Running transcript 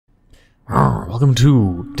Welcome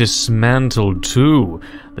to Dismantled 2,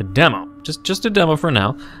 the demo. Just a demo for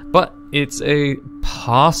now, but it's a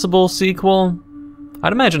possible sequel.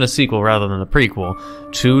 I'd imagine a sequel rather than a prequel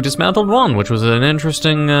to Dismantled 1, which was an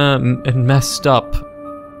interesting and messed up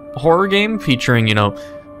horror game featuring, you know,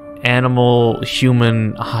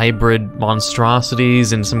 animal-human hybrid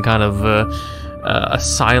monstrosities in some kind of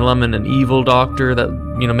asylum and an evil doctor that,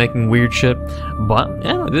 you know, making weird shit. But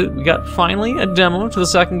yeah, we got finally a demo to the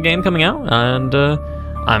second game coming out, and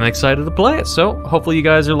I'm excited to play it. So hopefully you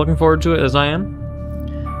guys are looking forward to it as I am.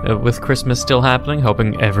 With Christmas still happening,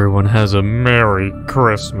 hoping everyone has a Merry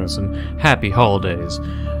Christmas and Happy Holidays.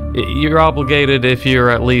 You're obligated if you're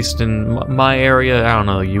at least in my area, I don't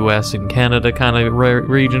know, US and Canada kind of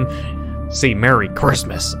region, say Merry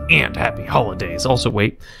Christmas and Happy Holidays. Also,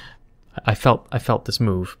 wait, I felt this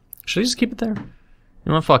move. Should I just keep it there? You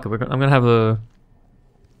know what, fuck it, I'm gonna have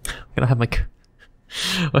my...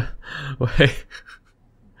 Wait.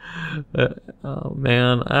 Oh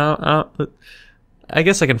man, I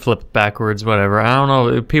guess I can flip it backwards, whatever. I don't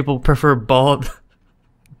know, people prefer bald...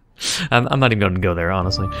 I'm not even going to go there,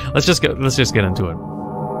 honestly. Let's just get into it.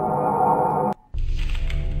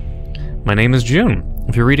 My name is June.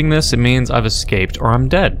 If you're reading this, it means I've escaped or I'm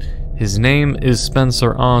dead. His name is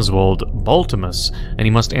Spencer Oswald Baltimus, and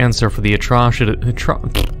he must answer for the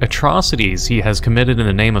atrocities he has committed in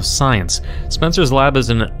the name of science. Spencer's lab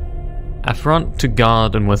is an affront to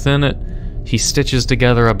God, and within it, he stitches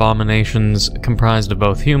together abominations comprised of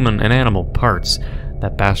both human and animal parts.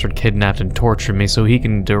 That bastard kidnapped and tortured me so he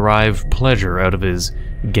can derive pleasure out of his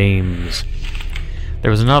games. There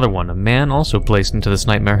was another one, a man also placed into this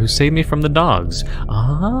nightmare who saved me from the dogs.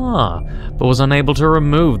 But was unable to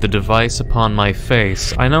remove the device upon my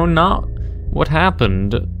face. I know not what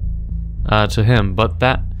happened to him, but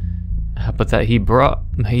that he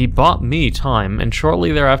bought me time, and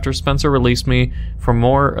shortly thereafter Spencer released me for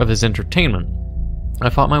more of his entertainment. I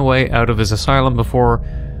fought my way out of his asylum before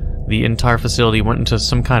the entire facility went into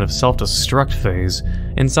some kind of self-destruct phase.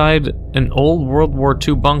 Inside an old World War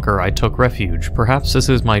II bunker, I took refuge. Perhaps this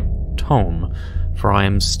is my home, for I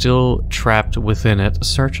am still trapped within it,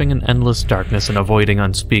 searching in endless darkness and avoiding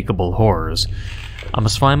unspeakable horrors. I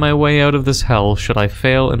must find my way out of this hell. Should I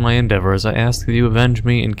fail in my endeavors, I ask that you avenge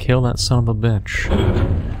me and kill that son of a bitch.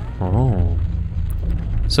 Oh.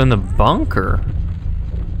 So in the bunker...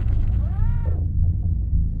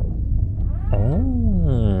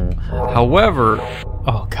 However,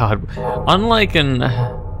 oh god, unlike an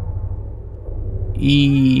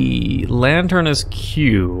lantern is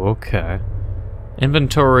Q, okay.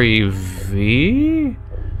 Inventory V?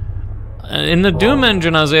 In the Doom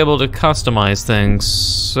engine I was able to customize things,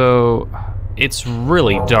 so it's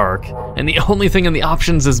really dark, and the only thing in the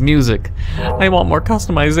options is music. I want more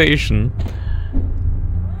customization.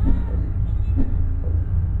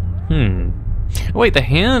 Wait, the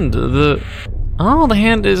hand, oh, the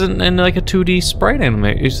hand isn't in like a 2D sprite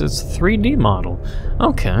animation, it's a 3D model.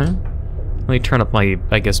 Okay. Let me turn up my,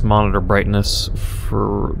 I guess, monitor brightness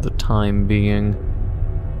for the time being.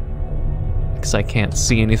 Because I can't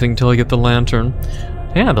see anything till I get the lantern.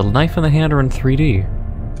 Yeah, the knife and the hand are in 3D.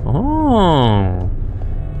 Oh.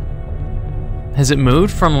 Has it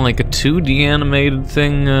moved from like a 2D animated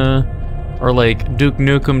thing, or like Duke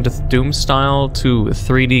Nukem Doom style to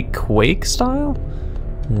 3D Quake style?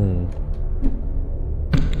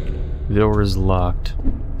 The door is locked.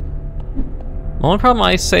 The only problem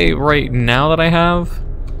I say right now that I have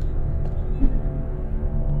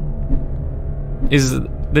is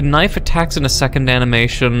the knife attacks in a second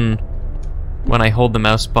animation when I hold the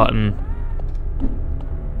mouse button.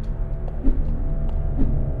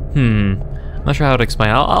 I'm not sure how to explain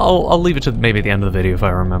it. I'll leave it to maybe the end of the video if I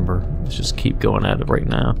remember. Let's just keep going at it right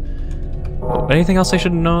now. Anything else I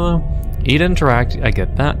should know though? E to interact, I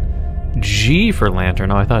get that. G for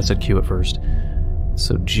lantern. Oh, I thought I said Q at first.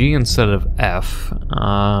 So G instead of F.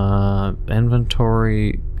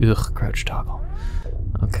 Inventory. Ugh, crouch toggle.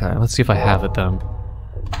 Okay, let's see if I have it then.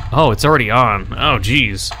 Oh, it's already on. Oh,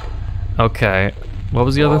 jeez. Okay. What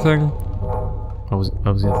was the other thing? What was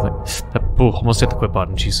the other thing? Oh, almost hit the quit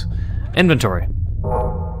button. Jeez. Inventory.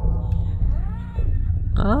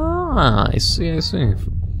 Ah, I see.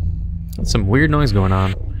 That's some weird noise going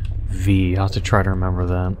on. V. I'll have to try to remember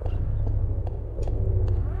that.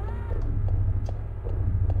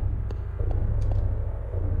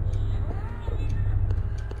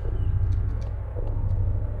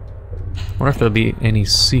 I wonder if there'll be any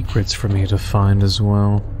secrets for me to find as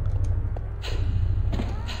well.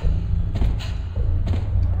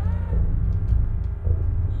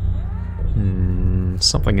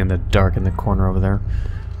 Something in the dark in the corner over there.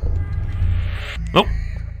 Oh!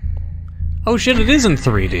 Oh shit, it is in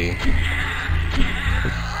 3D.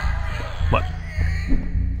 What?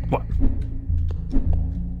 What?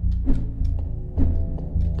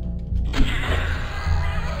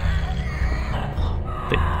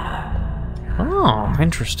 Oh,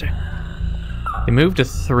 interesting. They moved to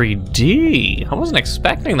 3D. I wasn't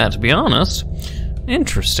expecting that, to be honest.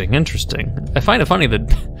 Interesting, interesting. I find it funny that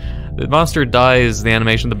the monster dies, the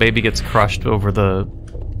animation, the baby gets crushed over the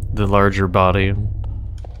larger body.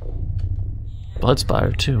 Blood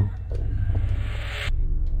splatter, too.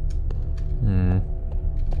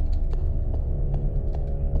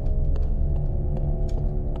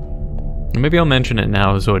 Maybe I'll mention it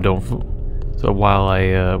now so I don't... So while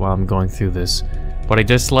I'm going through this, what I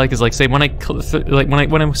dislike is, like, say when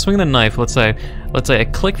when I swing the knife, let's say I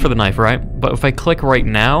click for the knife, right? But if I click right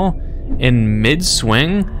now, in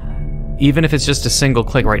mid-swing, even if it's just a single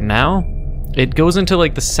click right now, it goes into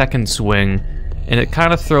like the second swing, and it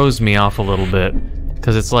kind of throws me off a little bit,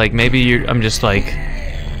 because it's like maybe I'm just like,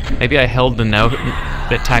 maybe I held the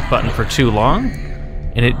attack button for too long,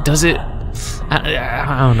 and it does it.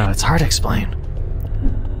 I don't know. It's hard to explain.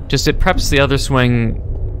 Just it preps the other swing.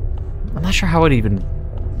 I'm not sure how I'd even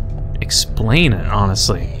explain it,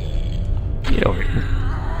 honestly. Get over here.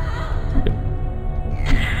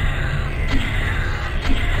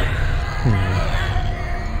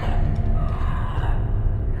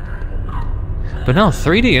 But no,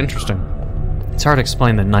 3D, interesting. It's hard to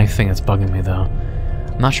explain the knife thing that's bugging me, though.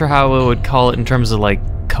 I'm not sure how I would call it in terms of, like,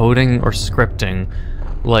 coding or scripting.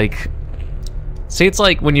 Like, say it's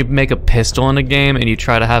like when you make a pistol in a game and you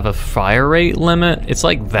try to have a fire rate limit. It's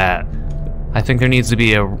like that. I think there needs to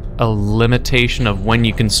be a limitation of when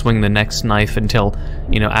you can swing the next knife until,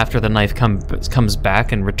 you know, after the knife comes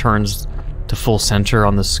back and returns to full center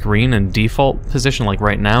on the screen in default position, like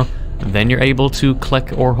right now, then you're able to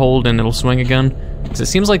click or hold and it'll swing again. Because it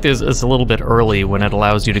seems like it's a little bit early when it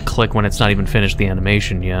allows you to click when it's not even finished the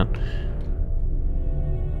animation yet.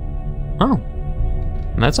 Oh.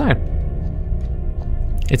 And that's it.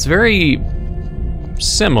 It's very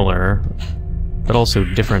similar, but also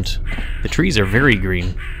different. The trees are very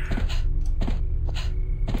green.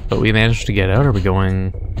 But we managed to get out, or are we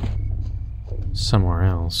going somewhere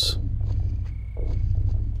else?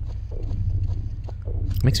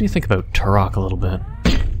 Makes me think about Turok a little bit.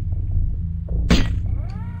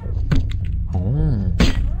 Oh.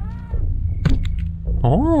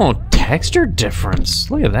 Oh, texture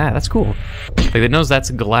difference. Look at that, that's cool. Like, it knows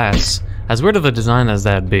that's glass. As weird of a design as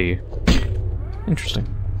that'd be. Interesting.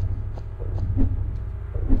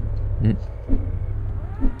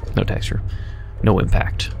 No texture. No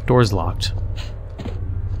impact. Door's locked.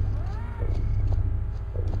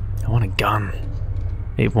 I want a gun.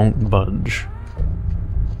 It won't budge.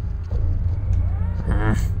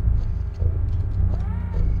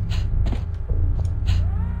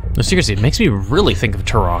 No, seriously, it makes me really think of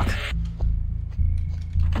Turok.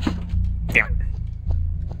 Damn it.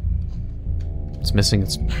 It's missing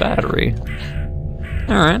its battery.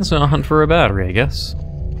 Alright, so I'll hunt for a battery, I guess.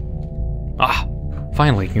 Ah,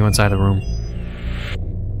 finally, you can go inside the room.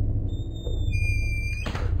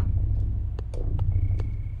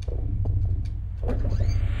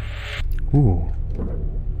 Ooh.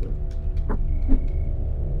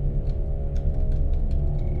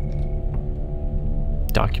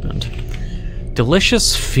 Document.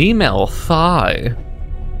 Delicious female thigh.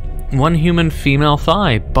 One human female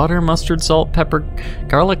thigh. Butter, mustard, salt, pepper,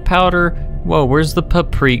 garlic powder. Whoa, where's the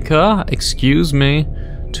paprika? Excuse me.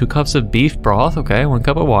 2 cups of beef broth. Okay, 1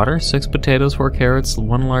 cup of water. 6 potatoes, 4 carrots,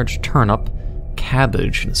 1 large turnip,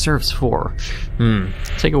 cabbage. It serves 4.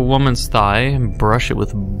 Take a woman's thigh and brush it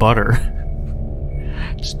with butter.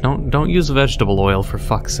 Just don't use vegetable oil, for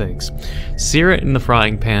fuck's sakes. Sear it in the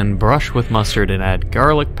frying pan, brush with mustard, and add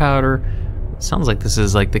garlic powder. Sounds like this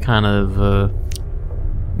is like the kind of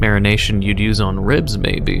marination you'd use on ribs,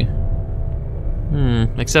 maybe.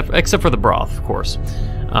 Except for the broth, of course.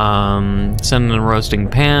 Send in a roasting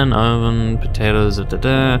pan, oven, potatoes,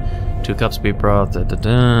 2 cups beef broth,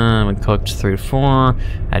 when cooked 3 to 4.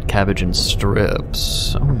 Add cabbage and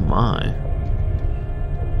strips. Oh my.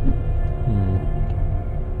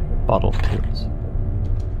 Bottle of potatoes.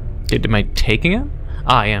 Am I taking it?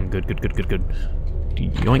 Ah, I am. Good.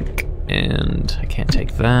 Yoink. And I can't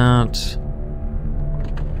take that.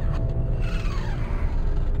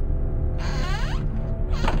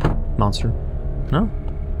 Monster? No?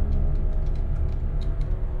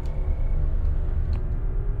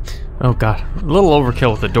 Oh god. A little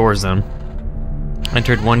overkill with the doors then.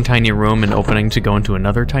 Entered one tiny room and opening to go into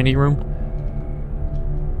another tiny room.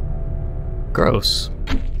 Gross.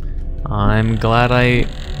 I'm glad I...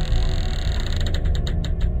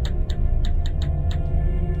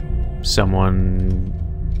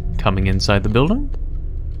 Someone coming inside the building?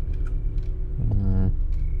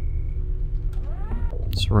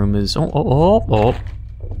 This room is... Oh.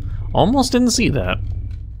 Almost didn't see that.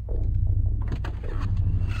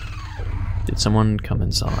 Did someone come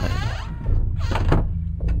inside?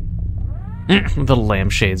 The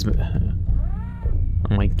lampshades. Oh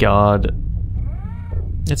my god.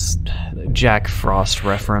 It's Jack Frost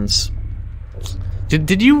reference. Did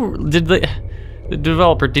the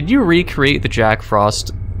developer, did you recreate the Jack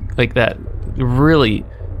Frost like that? Really?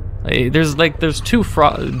 There's two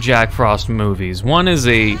Jack Frost movies. One is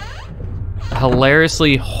a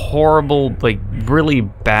hilariously horrible, like really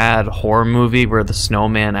bad horror movie where the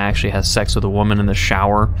snowman actually has sex with a woman in the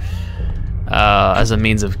shower as a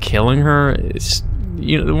means of killing her. It's,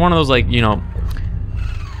 you know, one of those, like, you know,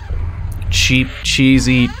 cheap,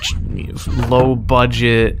 cheesy, low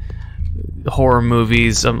budget horror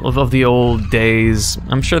movies of the old days.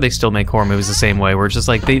 I'm sure they still make horror movies the same way, where it's just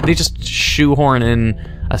like they just shoehorn in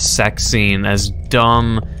a sex scene as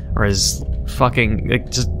dumb or as fucking, like,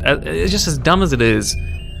 it's just as dumb as it is.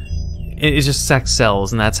 It's just sex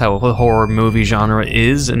sells, and that's how the horror movie genre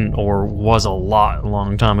is, or was a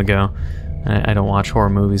long time ago. I don't watch horror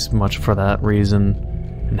movies much for that reason,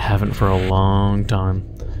 and haven't for a long time.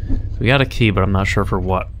 We got a key, but I'm not sure for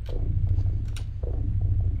what.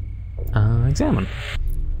 Examine.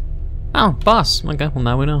 Oh, boss. Okay, well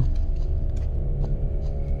now we know.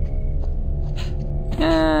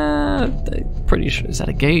 Yeah, pretty sure. Is that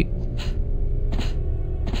a gate?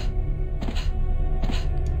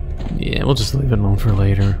 Yeah, we'll just leave it alone for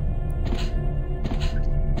later.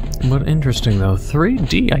 But interesting though,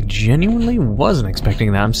 3D. I genuinely wasn't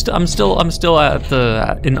expecting that. I'm still in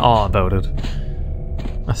awe about it.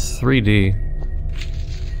 A 3D.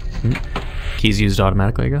 Keys used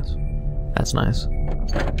automatically, I guess. That's nice.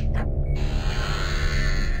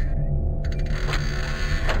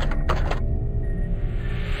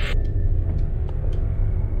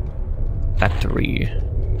 Factory.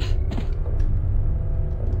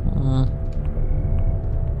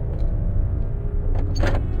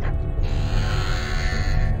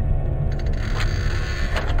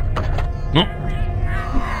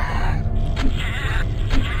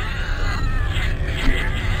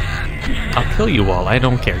 I'll kill you all, I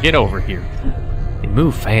don't care. Get over here. They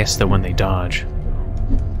move faster when they dodge.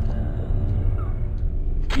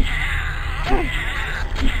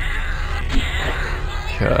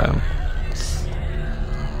 Okay.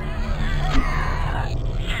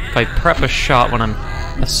 If I prep a shot when I'm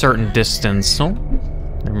a certain distance... Oh,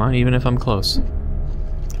 never mind, even if I'm close.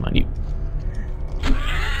 Come on, you.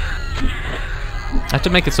 I have to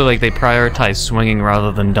make it so like they prioritize swinging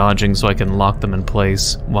rather than dodging, so I can lock them in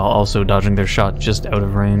place while also dodging their shot just out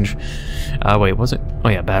of range. Wait, was it? Oh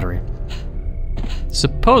yeah, battery.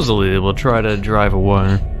 Supposedly they will try to drive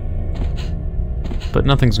away, but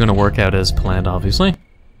nothing's gonna work out as planned, obviously.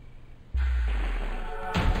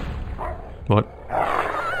 What?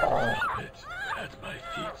 At my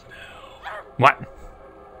feet now. What?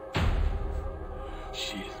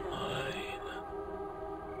 She's mine.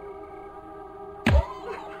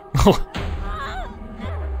 Oh.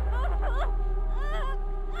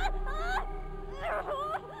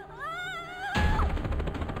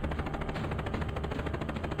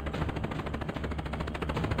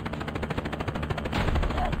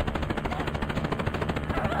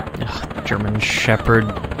 Ugh, German Shepherd.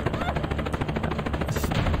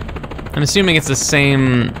 I'm assuming it's the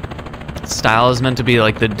same style as meant to be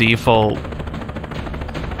like the default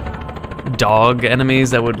dog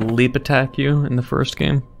enemies that would leap attack you in the first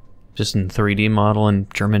game. Just in 3D model and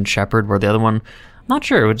German Shepherd, where the other one, I'm not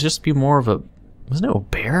sure, it would just be more of a, wasn't it a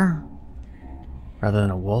bear? Rather than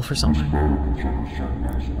a wolf or something?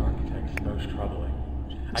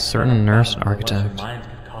 Certain nurse architect. Minds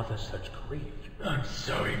could cause us such grief. I'm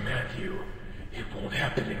sorry, Matthew. It won't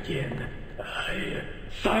happen again.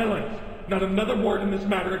 Silence! Not another word in this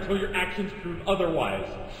matter until your actions prove otherwise.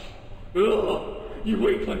 Ugh! You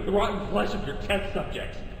eat like the rotten flesh of your test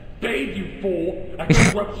subjects. Bathe, you fool! I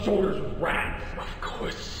can rub shoulders with rats! Of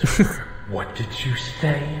course, sir. What did you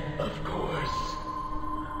say? Of course.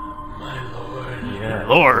 My lord. Yeah,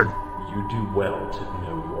 Lord. You do well to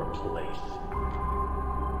know your place.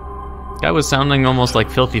 Guy was sounding almost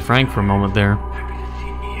like Filthy Frank for a moment there. Happy to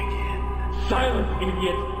see me again. Silence,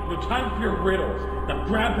 idiot! No time for your riddles. Now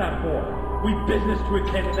grab that whore. We've business to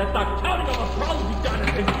attend, and that's not counting on the problems you've done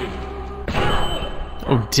in you.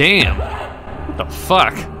 Oh, damn. What the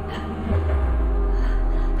fuck?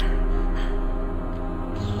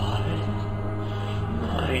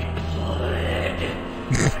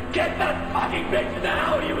 Get that fucking bitch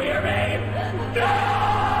now, you hear me?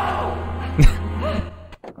 No!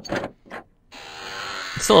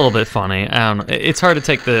 a little bit funny. I don't know. It's hard to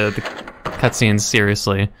take the cutscenes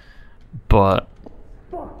seriously, but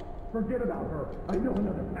Forget about her. I know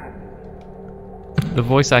another path. the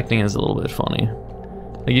voice acting is a little bit funny.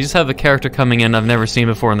 Like, you just have a character coming in I've never seen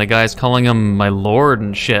before, and the guy's calling him my lord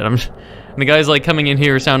and shit. And the guy's like coming in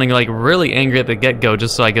here sounding like really angry at the get-go,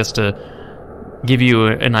 just so I guess to give you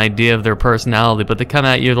an idea of their personality. But they come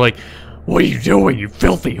at you like, "What are you doing, you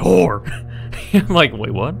filthy whore?" I'm like,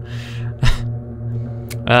 wait, what?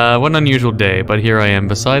 What an unusual day, but here I am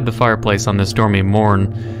beside the fireplace on this stormy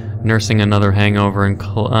morn, nursing another hangover and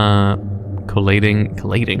collating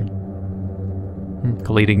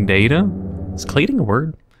data? Is collating a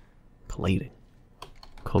word? Collating,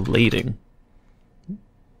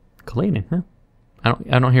 huh?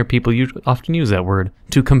 I don't hear people often use that word.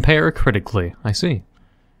 To compare critically, I see.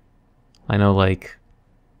 I know, like,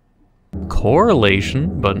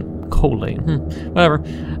 correlation, but collate, whatever.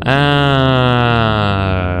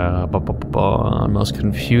 Most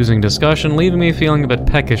confusing discussion, leaving me feeling a bit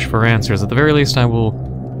peckish for answers. At the very least, I will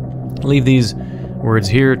leave these words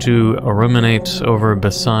here to ruminate over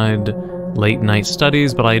beside late-night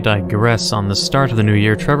studies, but I digress. On the start of the new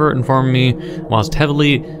year, Trevor informed me, whilst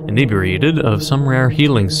heavily inebriated, of some rare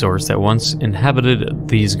healing source that once inhabited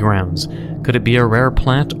these grounds. Could it be a rare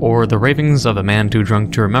plant, or the ravings of a man too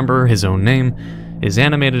drunk to remember his own name? His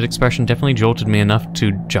animated expression definitely jolted me enough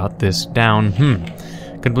to jot this down.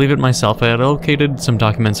 Couldn't believe it myself. I had located some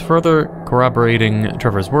documents further corroborating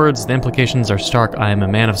Trevor's words. The implications are stark. I am a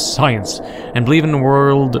man of science and believe in a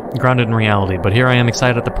world grounded in reality, but here I am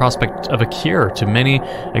excited at the prospect of a cure to many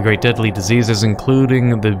great deadly diseases,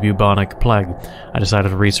 including the bubonic plague. I decided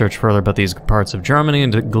to research further about these parts of Germany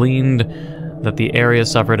and gleaned that the area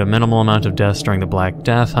suffered a minimal amount of deaths during the Black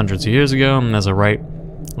Death hundreds of years ago, and as a right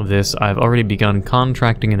of this, I've already begun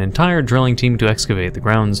contracting an entire drilling team to excavate the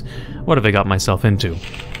grounds. What have I got myself into?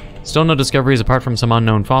 Still no discoveries apart from some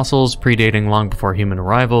unknown fossils predating long before human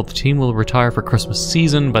arrival. The team will retire for Christmas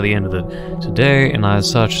season by the end of today, and as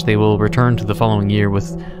such, they will return to the following year.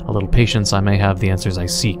 With a little patience, I may have the answers I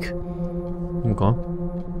seek. Okay.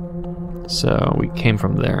 So, we came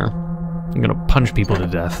from there. I'm gonna punch people to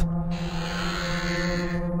death.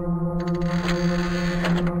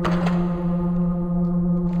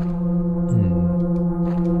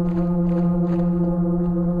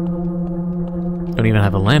 Don't even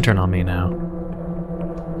have a lantern on me now.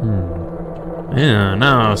 Yeah,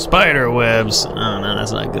 no, spider webs. Oh, no,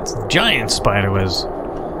 that's not good. It's giant spider webs.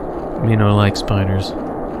 Me no like spiders.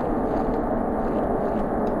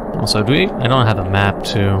 Also, I don't have a map,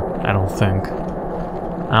 too. I don't think.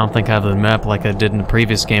 I don't think I have the map like I did in the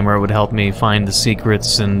previous game, where it would help me find the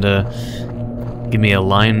secrets and give me a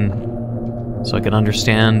line so I could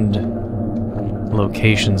understand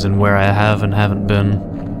locations and where I have and haven't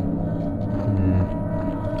been.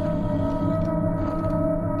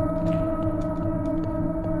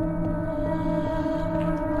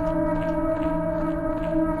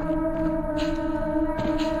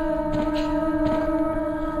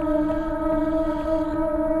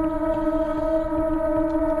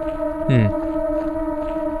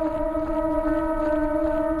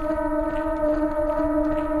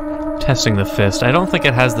 Testing the fist. I don't think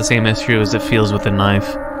it has the same issue as it feels with the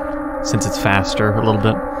knife, since it's faster a little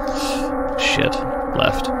bit. Shit.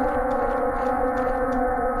 Left.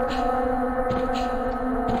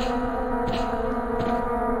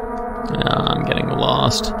 I'm getting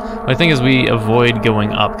lost. What I think is we avoid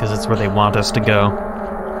going up, because it's where they want us to go.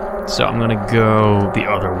 So I'm gonna go the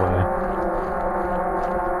other way.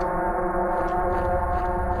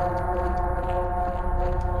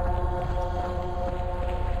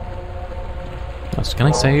 Can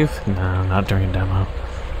I save? No, not during demo.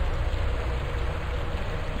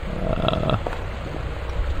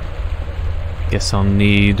 Guess I'll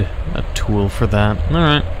need a tool for that.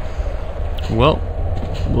 Alright. Well,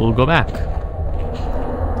 we'll go back.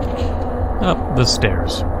 Up the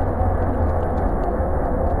stairs.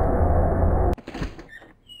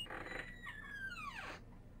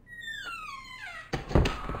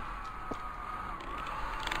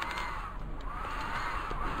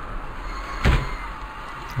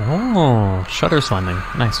 Oh, shutter slamming.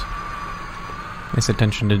 Nice. Nice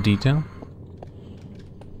attention to detail.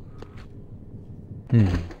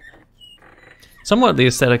 Somewhat the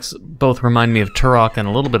aesthetics both remind me of Turok and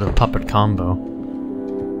a little bit of Puppet Combo.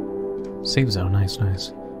 Save zone, nice,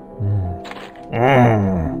 nice.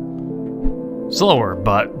 Slower,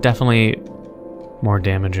 but definitely more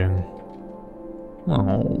damaging.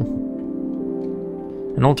 Oh.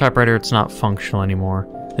 An old typewriter, it's not functional anymore.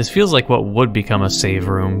 This feels like what would become a save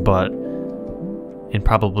room, but in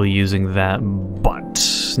probably using that, but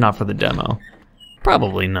not for the demo.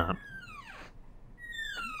 Probably not.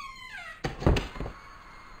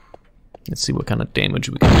 Let's see what kind of damage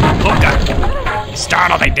we can do. Oh god!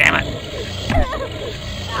 Startled me, damn it!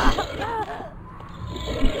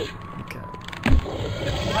 Okay.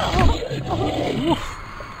 Oof.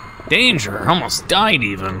 Danger! Almost died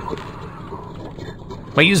even.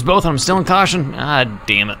 If I used both of them, still in caution? Ah,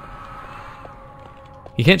 damn it.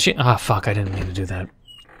 You can't change. Ah, fuck, I didn't mean to do that.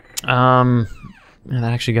 Yeah,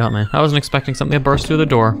 that actually got me. I wasn't expecting something to burst through the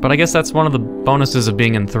door, but I guess that's one of the bonuses of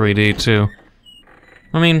being in 3D, too.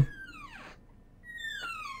 I mean...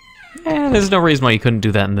 there's no reason why you couldn't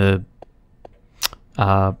do that in the...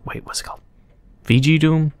 wait, what's it called? VG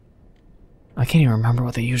Doom? I can't even remember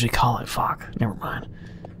what they usually call it. Fuck, never mind.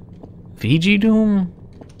 VG Doom?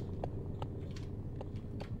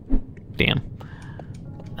 Damn.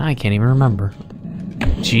 I can't even remember.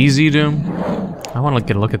 GZ Doom? I want to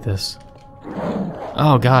get a look at this.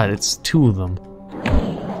 Oh god, it's two of them.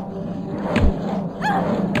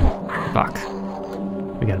 Fuck.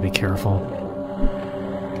 We gotta be careful.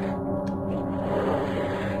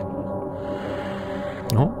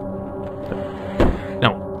 No.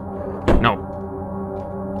 No. No.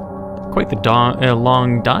 Quite the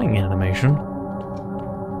long dying animation.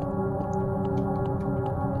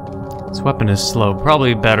 This weapon is slow.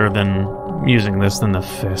 Probably better than using this than the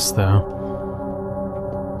fist, though.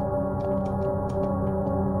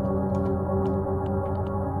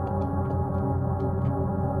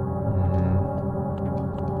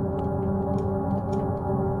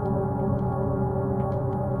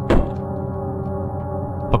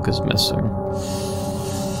 Book is missing.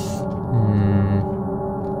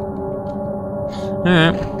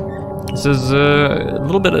 Alright. This is a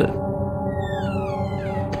little bit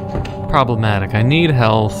problematic. I need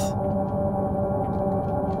health.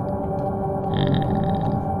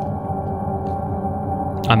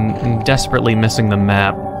 I'm desperately missing the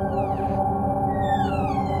map.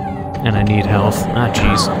 And I need health. Ah,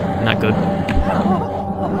 jeez. Not good.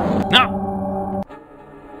 No!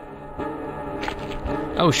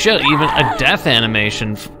 Oh shit, even a death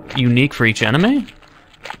animation unique for each enemy?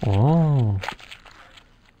 Oh.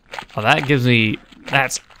 Oh, that gives me...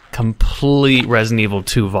 That's complete Resident Evil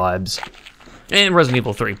 2 vibes. And Resident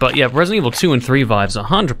Evil 3. But yeah, Resident Evil 2 and 3 vibes,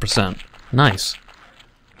 100%. Nice.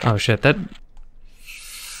 Oh shit, that...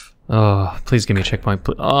 Oh, please give me a checkpoint,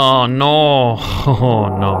 please. Oh no!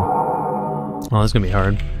 Oh no. Oh, this is gonna be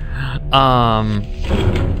hard.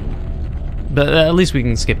 But at least we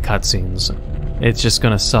can skip cutscenes. It's just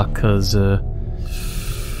gonna suck, cause, alright.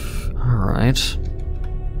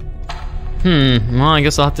 Well, I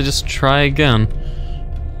guess I'll have to just try again.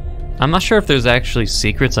 I'm not sure if there's actually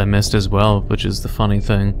secrets I missed as well, which is the funny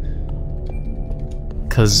thing.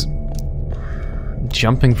 Cause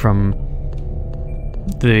jumping from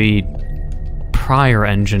the prior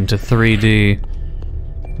engine to 3D,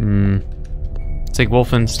 it's like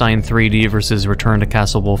Wolfenstein 3D versus Return to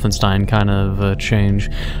Castle Wolfenstein kind of change.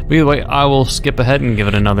 But either way, I will skip ahead and give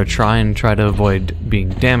it another try and try to avoid being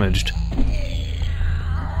damaged.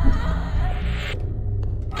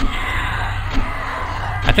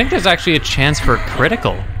 I think there's actually a chance for a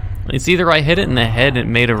critical. It's either I hit it in the head and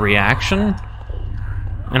it made a reaction,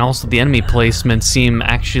 and also the enemy placements seem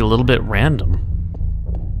actually a little bit random.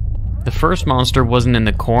 The first monster wasn't in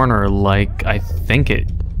the corner like I think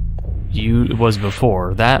it was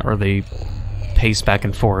before. That or they pace back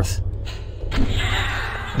and forth.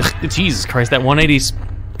 Jesus Christ, that 180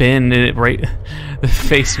 spin right the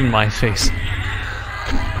face in my face.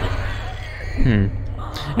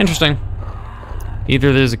 Interesting.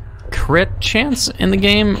 Either there's a crit chance in the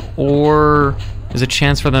game, or there's a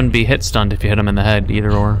chance for them to be hit stunned if you hit them in the head.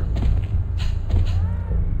 Either or.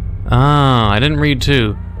 Ah, I didn't read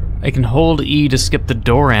too. I can hold E to skip the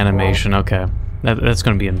door animation. Okay. That's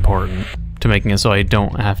going to be important to making it so I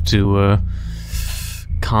don't have to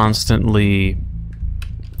constantly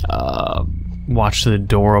watch the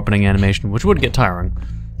door opening animation, which would get tiring.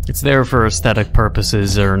 It's there for aesthetic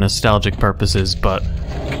purposes or nostalgic purposes, but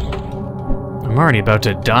I'm already about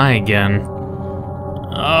to die again.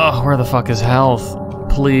 Oh, where the fuck is health?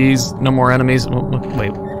 Please, no more enemies.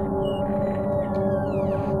 Wait.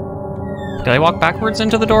 Did I walk backwards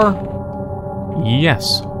into the door?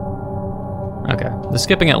 Yes. Okay, the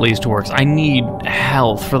skipping at least works. I need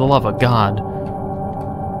health, for the love of God.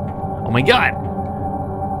 Oh my god!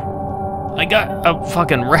 I got a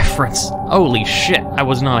fucking reference. Holy shit, I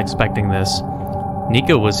was not expecting this.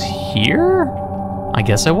 Neco was here? I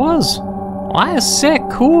guess I was. Well, that is sick,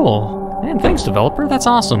 cool. Man, thanks developer, that's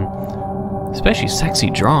awesome. Especially sexy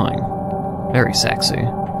drawing. Very sexy.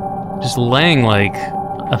 Just laying like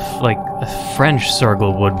a French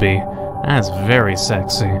Sergal would be. That's very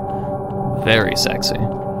sexy. Very sexy.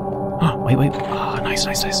 Oh, wait. Oh, nice.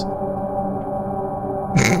 This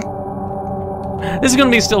is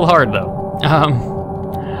gonna be still hard, though.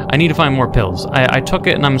 I need to find more pills. I took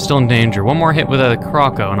it and I'm still in danger. One more hit with a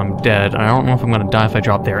Croco and I'm dead. I don't know if I'm gonna die if I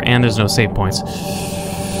drop there, and there's no save points.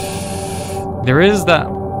 There is that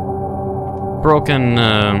broken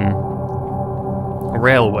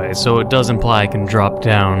railway, so it does imply I can drop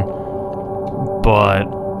down. But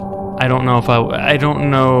I don't know if I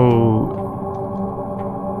don't know.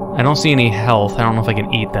 I don't see any health. I don't know if I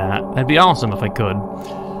can eat that. That'd be awesome if I could.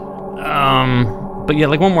 But yeah,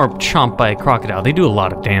 like one more chomp by a crocodile. They do a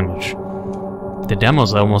lot of damage. The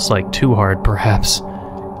demo's almost like too hard, perhaps.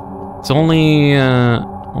 It's only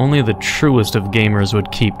the truest of gamers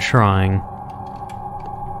would keep trying.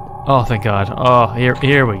 Oh, thank God. Oh, here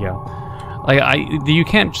we go. Like you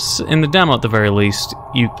can't, in the demo at the very least,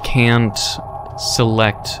 you can't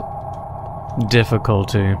select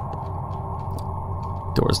difficulty.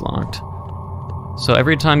 Door's locked. So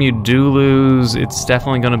every time you do lose, it's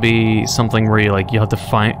definitely going to be something where you have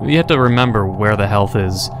to remember where the health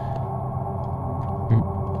is.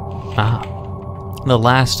 The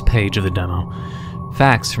last page of the demo.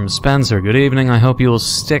 Fax from Spencer. Good evening. I hope you will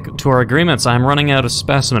stick to our agreements. I'm running out of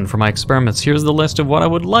specimen for my experiments. Here's the list of what I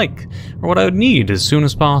would like, or what I would need as soon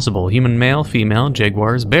as possible. Human male, female,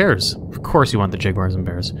 jaguars, bears. Of course you want the jaguars and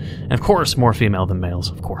bears. And of course more female than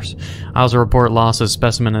males, of course. I also report loss of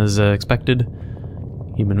specimen as expected.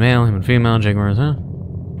 Human male, human female, jaguars, huh?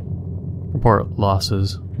 Report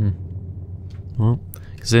losses. Well,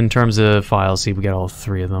 because in terms of files, see, we got all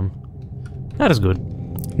 3 of them. That is good.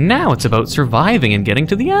 Now it's about surviving and getting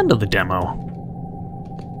to the end of the demo.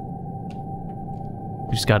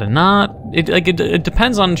 You just gotta not... It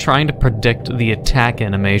depends on trying to predict the attack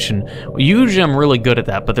animation. Usually I'm really good at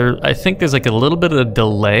that, but I think there's like a little bit of a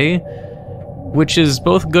delay, which is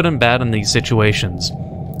both good and bad in these situations.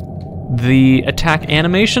 The attack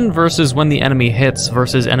animation versus when the enemy hits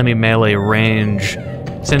versus enemy melee range,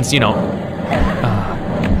 since, you know,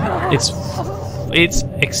 it's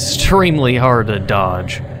extremely hard to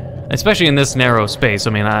dodge, especially in this narrow space. I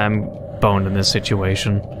mean, I'm boned in this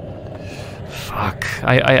situation. Fuck.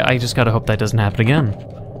 I just gotta hope that doesn't happen again.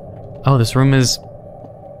 Oh, this room is...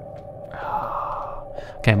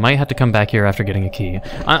 Okay, I might have to come back here after getting a key.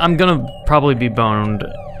 I'm gonna probably be boned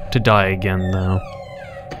to die again, though.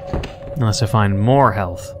 Unless I find more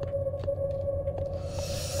health.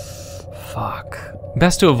 Fuck.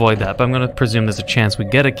 Best to avoid that, but I'm gonna presume there's a chance we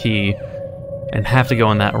get a key and have to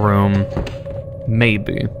go in that room.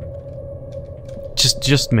 Maybe.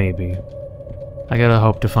 Just maybe. I gotta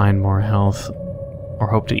hope to find more health, or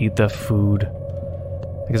hope to eat the food,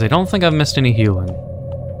 because I don't think I've missed any healing.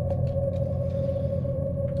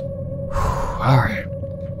 Alright.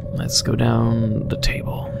 Let's go down the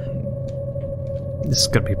table. This is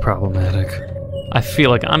gonna be problematic. I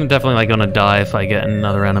feel like I'm definitely gonna die if I get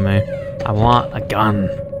another enemy. I want a gun.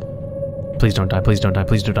 Please don't die, please don't die,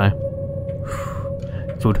 please don't die.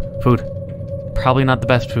 Food. Probably not the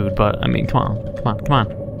best food, but I mean, come on.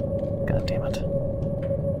 God damn it.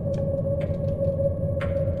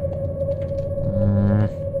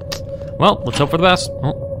 Well, let's hope for the best.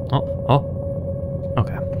 Oh.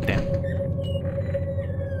 Okay, damn.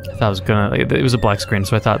 I thought it was gonna, it was a black screen,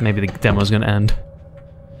 so I thought maybe the demo was gonna end.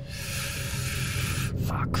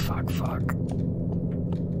 Fuck.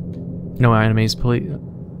 No enemies, please.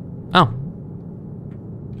 Oh.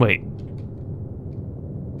 Wait.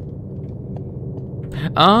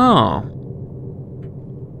 Oh,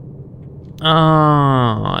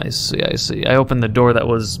 I see. I opened the door that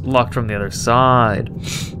was locked from the other side.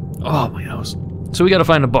 Oh, my nose. So we gotta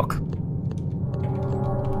find a book.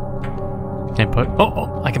 Can't put...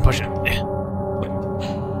 Oh, I can push it. Wait.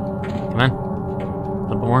 Come on. A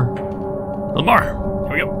little more. A little more.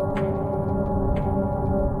 Here we go.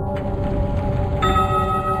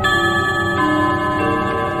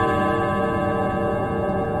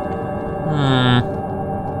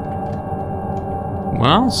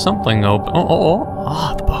 Well, something open.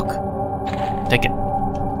 Oh, the book. Take it.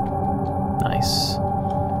 Nice.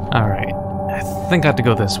 Alright. I think I have to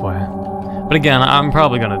go this way. But again, I'm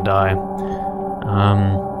probably gonna die.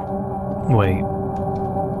 Wait.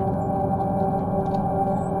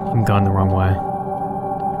 I'm going the wrong way.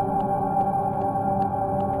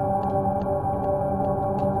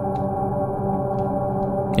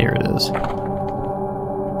 Here it is.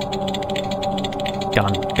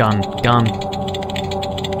 Gun.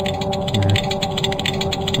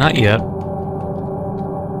 Not yet.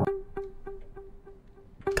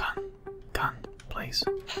 Gun, please.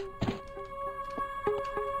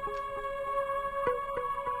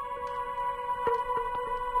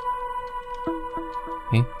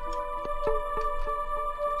 Okay.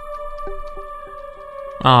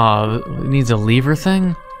 Oh, it needs a lever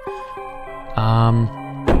thing?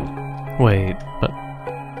 Wait, but...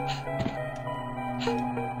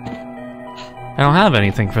 I don't have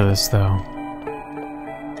anything for this, though.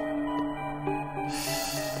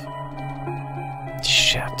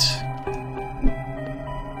 Shit.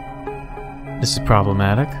 This is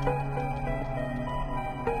problematic.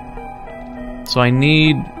 So I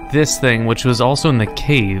need this thing, which was also in the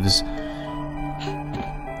caves.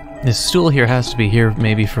 This stool here has to be here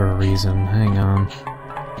maybe for a reason. Hang on.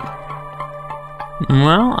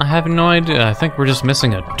 Well, I have no idea. I think we're just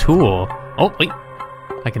missing a tool. Oh, wait.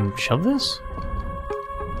 I can shove this?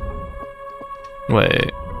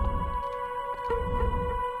 Wait.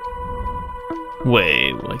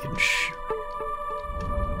 Wait, I can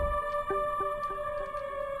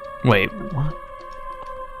Wait, what?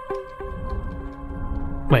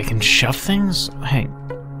 Wait, I can shove things? Hey.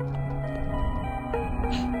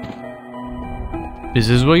 Is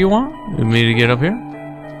this what you want? Me to get up here?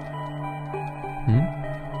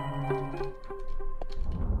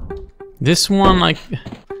 This one, like...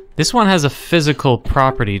 This one has a physical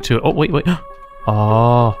property to it. Oh, wait.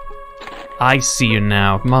 Oh. I see you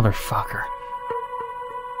now, motherfucker.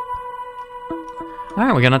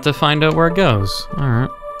 Alright, we're gonna have to find out where it goes.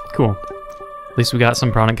 Alright, cool. At least we got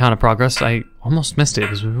some kind of progress. I almost missed it. It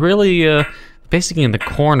was really, basically in the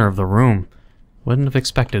corner of the room. Wouldn't have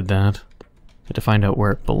expected that. Had to find out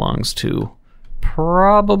where it belongs to.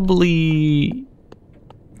 Probably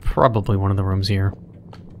one of the rooms here.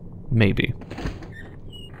 Maybe.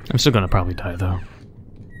 I'm still gonna probably die, though.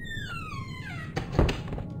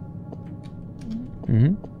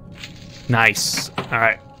 Nice.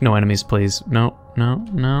 Alright. No enemies, please. No.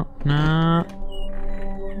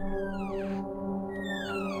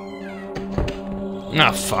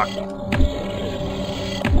 Oh, fuck.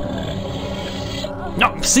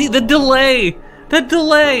 No, see, the delay! The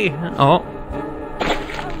delay! Oh.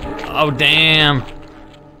 Oh, damn.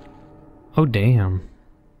 Oh, damn.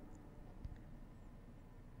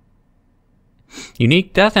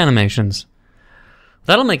 Unique death animations.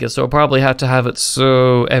 That'll make it so I'll probably have to have it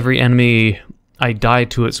so every enemy I die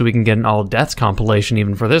to it so we can get an all deaths compilation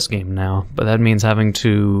even for this game now. But that means having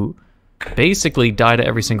to basically die to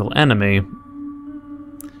every single enemy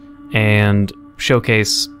and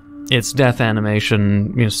showcase its death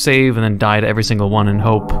animation, you know, save and then die to every single one and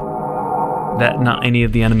hope that not any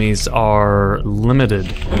of the enemies are limited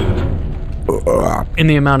in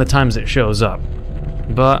the amount of times it shows up.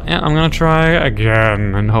 But yeah, I'm gonna try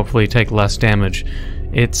again and hopefully take less damage.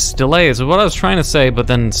 It's delays, what I was trying to say, but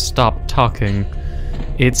then stop talking.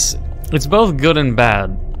 It's both good and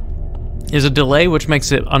bad. There's a delay which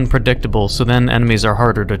makes it unpredictable, so then enemies are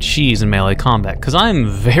harder to cheese in melee combat. Because I'm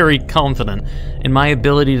very confident in my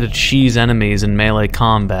ability to cheese enemies in melee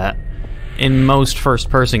combat in most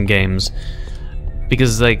first-person games.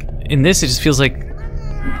 Because, like, in this it just feels like...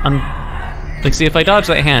 Like, see, if I dodge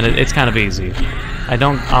that hand, it's kind of easy. I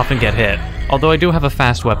don't often get hit. Although I do have a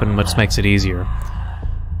fast weapon, which makes it easier.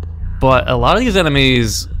 But a lot of these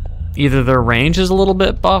enemies, either their range is a little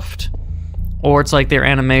bit buffed, or it's like their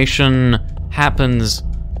animation happens,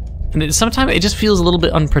 and sometimes it just feels a little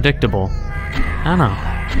bit unpredictable. I don't know.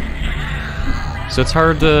 So it's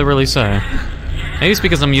hard to really say. Maybe it's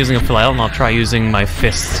because I'm using a flail, and I'll try using my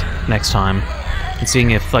fists next time, and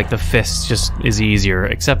seeing if like the fist just is easier,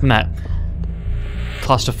 except in that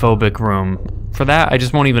claustrophobic room. For that, I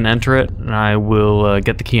just won't even enter it, and I will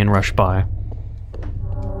get the key and rush by.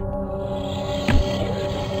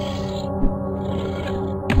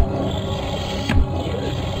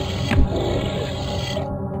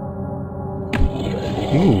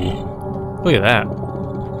 Ooh, look at that.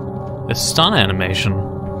 The stun animation.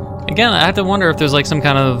 Again, I have to wonder if there's like some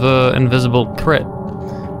kind of invisible crit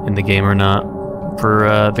in the game or not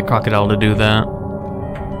for the crocodile to do that.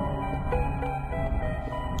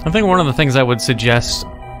 I think one of the things I would suggest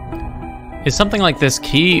is something like this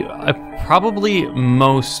key. Probably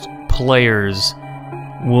most players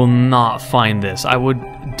will not find this. I would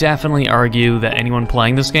definitely argue that anyone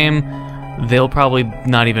playing this game, they'll probably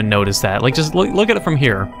not even notice that. Like, just look at it from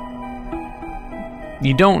here.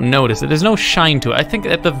 You don't notice it. There's no shine to it. I think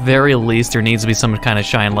at the very least there needs to be some kind of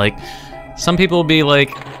shine. Like, some people will be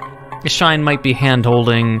like, the shine might be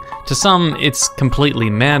hand-holding. To some, it's completely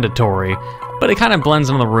mandatory. But it kind of blends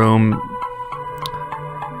into the room.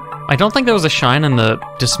 I don't think there was a shine in the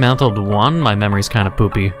Dismantled one. My memory's kind of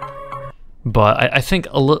poopy. But I think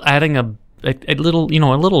adding a little, you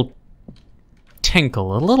know, a little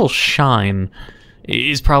tinkle, a little shine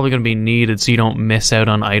is probably going to be needed so you don't miss out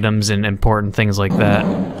on items and important things like that.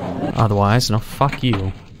 Otherwise, no, fuck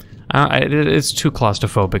you. It's too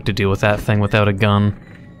claustrophobic to deal with that thing without a gun.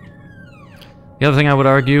 The other thing I would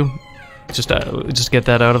argue, just get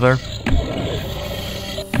that out of there.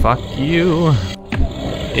 Fuck you.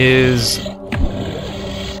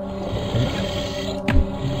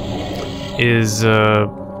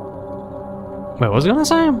 Wait, what was I gonna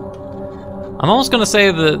say? I'm almost gonna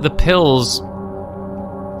say the pills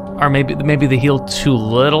are maybe they heal too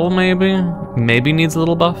little, maybe needs a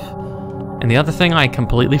little buff. And the other thing I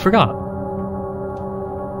completely forgot.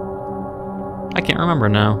 I can't remember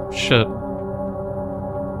now. Shit.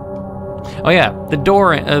 Oh yeah,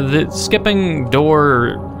 the skipping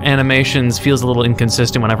door animations feels a little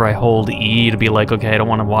inconsistent whenever I hold E to be like, okay, I don't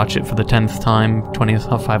want to watch it for the 10th time, 20th,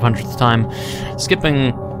 500th time.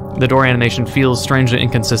 Skipping the door animation feels strangely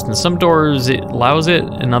inconsistent. Some doors it allows it,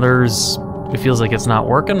 and others it feels like it's not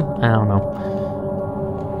working. I don't know.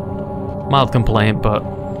 Mild complaint, but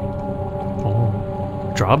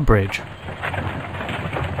drawbridge.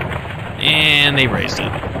 And they raised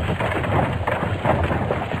it.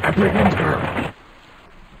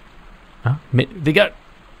 Huh? They got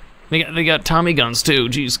Tommy guns too.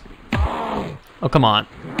 Jeez. Oh, come on.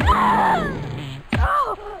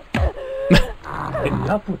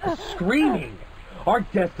 Enough with the screaming. Our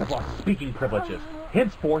guests have lost speaking privileges.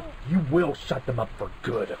 Henceforth, you will shut them up for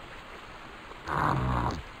good.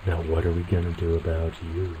 Now what are we gonna do about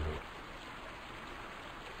you?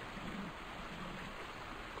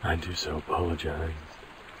 I do so apologize.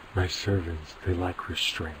 My servants, they lack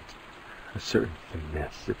restraint. A certain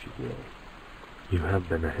finesse, if you will. You have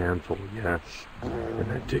been a handful, yes, and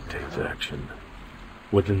that dictates action.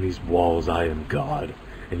 Within these walls I am God,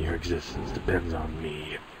 and your existence depends on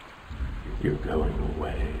me. You're going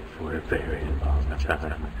away for a very long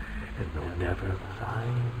time, and they'll never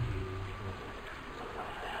find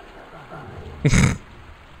you.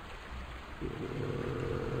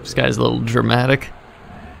 This guy's a little dramatic.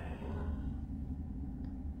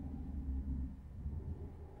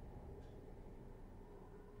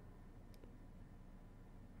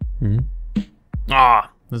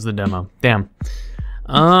 This is the demo. Damn.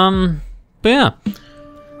 But yeah.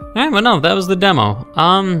 Yeah, but no, that was the demo.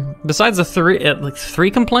 Besides the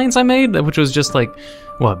three complaints I made, which was just like,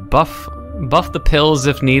 what, buff the pills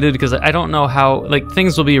if needed, because I don't know how, like,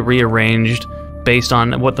 things will be rearranged based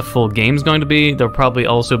on what the full game's going to be. There'll probably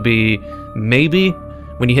also be, maybe,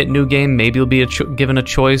 when you hit new game, maybe you'll be given a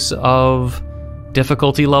choice of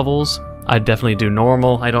difficulty levels. I'd definitely do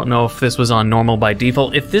normal. I don't know if this was on normal by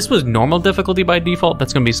default. If this was normal difficulty by default,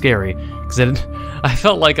 that's gonna be scary. Because I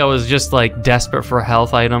felt like I was just like desperate for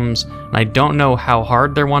health items. And I don't know how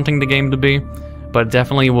hard they're wanting the game to be. But it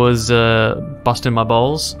definitely was busting my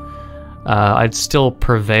balls. I'd still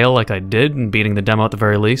prevail like I did in beating the demo at the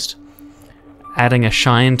very least. Adding a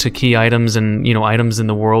shine to key items and, you know, items in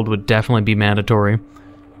the world would definitely be mandatory.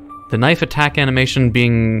 The knife attack animation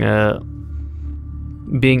being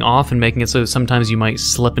off and making it so sometimes you might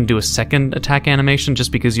slip into a second attack animation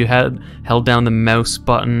just because you had held down the mouse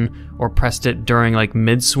button or pressed it during like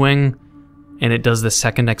mid-swing and it does the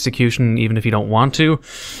second execution even if you don't want to.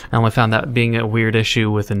 I only found that being a weird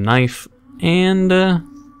issue with a knife. And the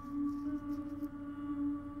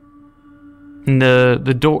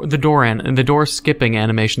door skipping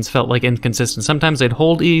animations felt like inconsistent. Sometimes I'd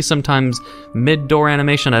hold E, sometimes mid-door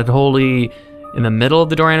animation I'd hold E. In the middle of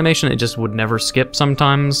the door animation, it just would never skip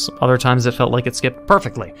sometimes. Other times it felt like it skipped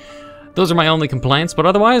perfectly. Those are my only complaints, but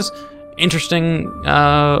otherwise, interesting,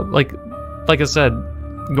 like I said,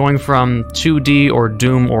 going from 2D or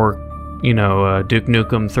Doom or, you know, Duke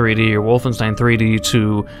Nukem 3D or Wolfenstein 3D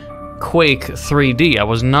to Quake 3D. I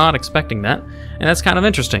was not expecting that, and that's kind of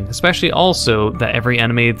interesting, especially also that every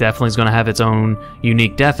enemy definitely is going to have its own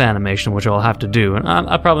unique death animation, which I'll have to do, and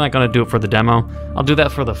I'm probably not going to do it for the demo. I'll do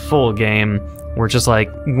that for the full game, where it's just like,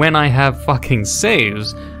 when I have fucking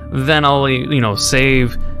saves, then I'll, you know,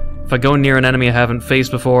 save. If I go near an enemy I haven't faced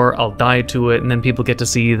before, I'll die to it, and then people get to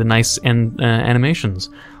see the nice animations.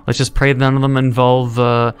 Let's just pray none of them involve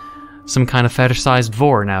some kind of fetish-sized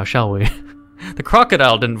vor now, shall we? The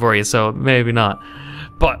crocodile didn't for you, so maybe not.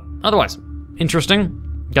 But otherwise,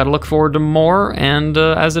 interesting. Gotta look forward to more, and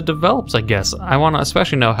as it develops, I guess. I want to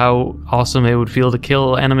especially know how awesome it would feel to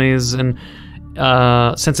kill enemies, and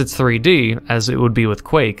since it's 3D, as it would be with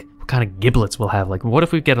Quake, what kind of giblets we'll have. Like, what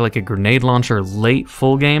if we get like a grenade launcher late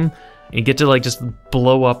full game, and you get to like just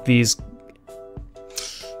blow up these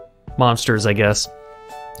monsters, I guess.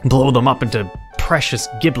 Blow them up into precious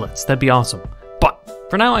giblets. That'd be awesome.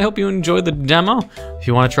 For now, I hope you enjoyed the demo. If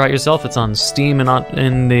you want to try it yourself, it's on Steam and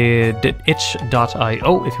in the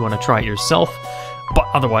itch.io if you want to try it yourself. But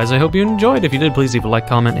otherwise, I hope you enjoyed. If you did, please leave a like,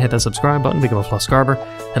 comment, hit that subscribe button, become a subscriber,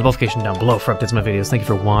 and the notification down below for updates on my videos. Thank you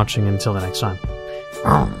for watching. Until the next time.